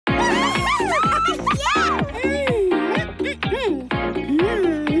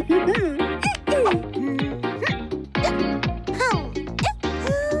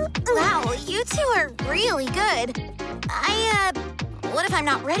Wow, you two are really good. What if I'm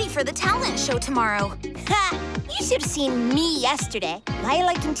not ready for the talent show tomorrow? Ha! You should have seen me yesterday.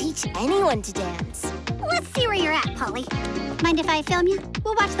 Lila can teach anyone to dance. Let's see where you're at, Polly. Mind if I film you?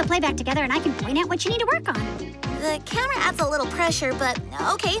 We'll watch the playback together and I can point out what you need to work on. The camera adds a little pressure, but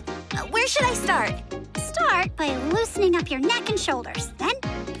okay. Where should I start? Start by loosening up your neck and shoulders. Then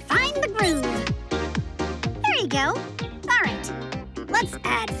find the groove. There you go. All right. Let's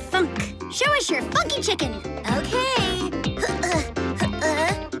add funk. Show us your funky chicken. Okay.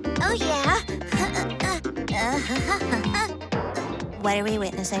 Oh, yeah. What are we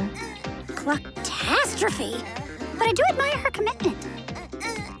witnessing? Catastrophe. But I do admire her commitment.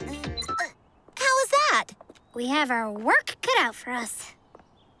 How is that? We have our work cut out for us.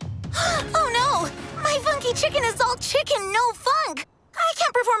 Oh, no! My funky chicken is all chicken, no funk! I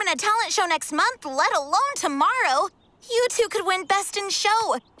can't perform in a talent show next month, let alone tomorrow. You two could win Best in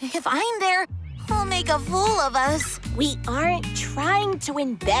Show. If I'm there, I'll make a fool of us. We aren't trying to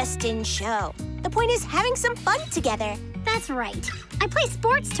win Best in Show. The point is having some fun together. That's right. I play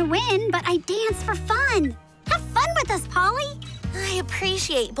sports to win, but I dance for fun. Have fun with us, Polly. I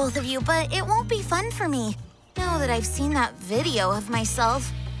appreciate both of you, but it won't be fun for me. Now that I've seen that video of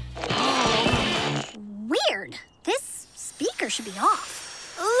myself. Weird. This speaker should be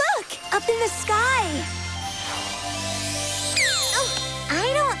off. Look, up in the sky. Oh,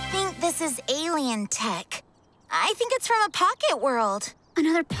 I don't think this is alien tech. I think it's from a pocket world.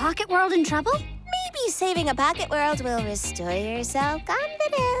 Another pocket world in trouble? Maybe saving a pocket world will restore your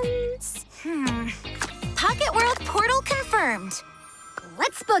self-confidence. Pocket world portal confirmed.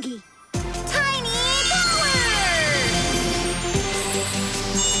 Let's boogie. Tiny power!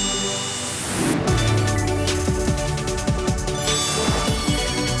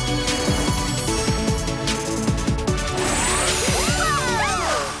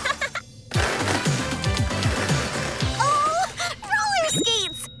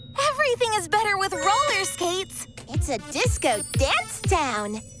 Everything is better with roller skates. It's a disco dance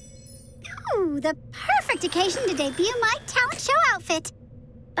town. Ooh, the perfect occasion to debut my talent show outfit.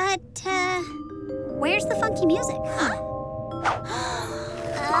 But, where's the funky music?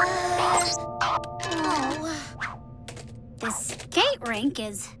 The skate rink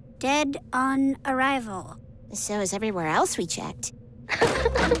is dead on arrival. So is everywhere else we checked.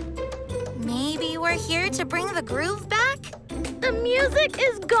 Maybe we're here to bring the groove back? The music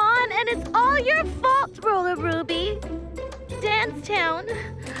is gone, and it's all your fault, Roller Ruby. Dance Town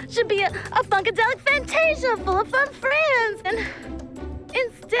should be a funkadelic fantasia full of fun friends, and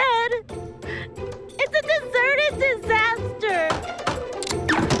instead, it's a deserted disaster.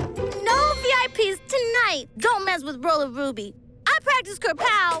 No VIPs tonight. Don't mess with Roller Ruby. I practice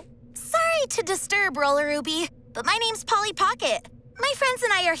Kerpow. Sorry to disturb, Roller Ruby, but my name's Polly Pocket. My friends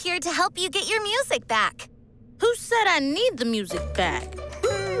and I are here to help you get your music back. Who said I need the music back?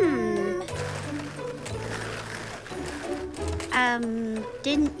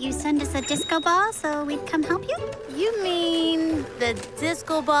 Didn't you send us a disco ball so we'd come help you? You mean the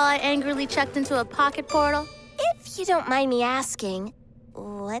disco ball I angrily chucked into a pocket portal? If you don't mind me asking,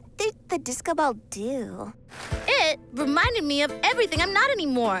 what did the disco ball do? It reminded me of everything I'm not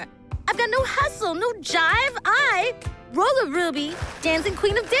anymore. I've got no hustle, no jive. Roller Ruby, dancing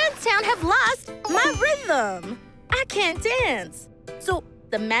queen of Dance Town, have lost my rhythm. I can't dance. So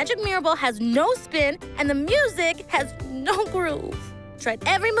the magic mirror ball has no spin and the music has no groove. Tried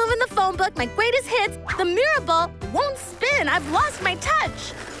every move in the phone book, my greatest hits. The mirror ball won't spin. I've lost my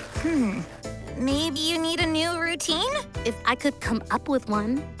touch. Maybe you need a new routine? If I could come up with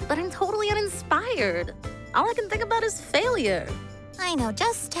one, but I'm totally uninspired. All I can think about is failure. I know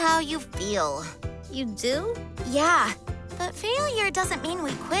just how you feel. You do? Yeah, but failure doesn't mean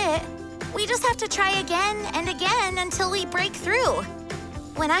we quit. We just have to try again and again until we break through.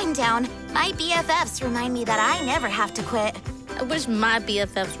 When I'm down, my BFFs remind me that I never have to quit. I wish my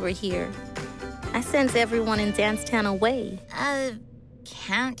BFFs were here. I sent everyone in Dance Town away.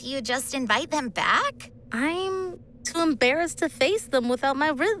 Can't you just invite them back? I'm too embarrassed to face them without my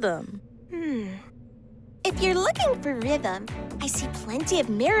rhythm. If you're looking for rhythm, I see plenty of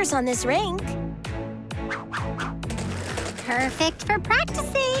mirrors on this rink. Perfect for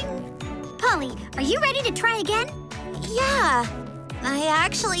practicing. Polly, are you ready to try again? Yeah. I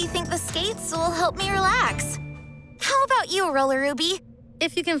actually think the skates will help me relax. How about you, Roller Ruby?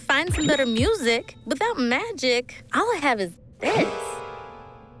 If you can find some better music, without magic, all I have is this.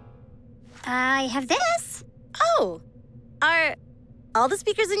 I have this. Oh, are All the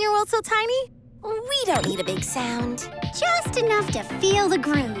speakers in your world so tiny? We don't need a big sound. Just enough to feel the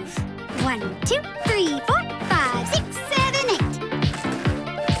groove. 1, 2, 3, 4, 5, 6, 7, 8.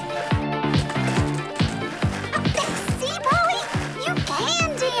 See, Polly? You can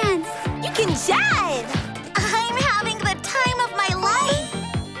dance. You can jive! I'm having the time of my life.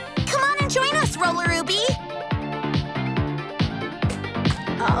 Come on and join us, Roller Ruby.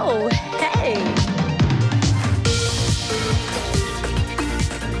 Oh, hey.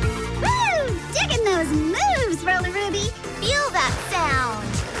 Woo! Digging those moves, Roller Ruby. Feel that sound.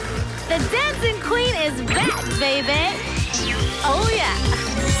 The dancing queen is back, baby. Oh, yeah.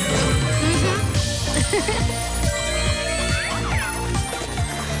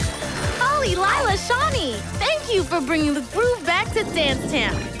 Holly, Lila, Shawnee, thank you for bringing the groove back to Dance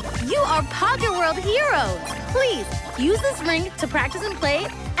Town. You are Pocket World heroes. Please, use this ring to practice and play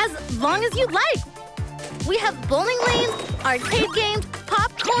as long as you'd like. We have bowling lanes, arcade games,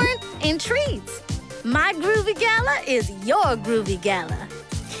 popcorn, and treats. My groovy gala is your groovy gala.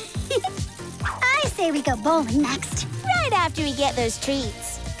 I say we go bowling next. Right after we get those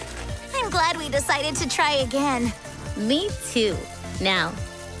treats. I'm glad we decided to try again. Me too. Now,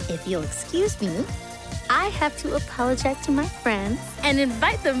 if you'll excuse me, I have to apologize to my friends and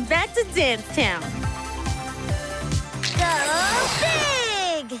invite them back to Dance Town. Go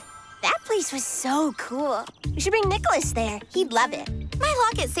big! That place was so cool. We should bring Nicholas there. He'd love it. My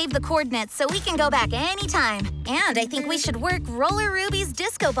Locket saved the coordinates so we can go back anytime. And I think we should work Roller Ruby's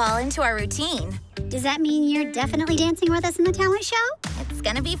disco ball into our routine. Does that mean you're definitely dancing with us in the talent show? It's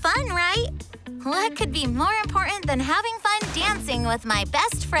gonna be fun, right? What could be more important than having fun dancing with my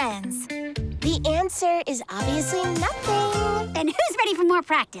best friends? The answer is obviously nothing. Then who's ready for more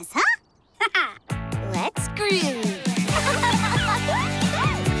practice, huh? Let's groove.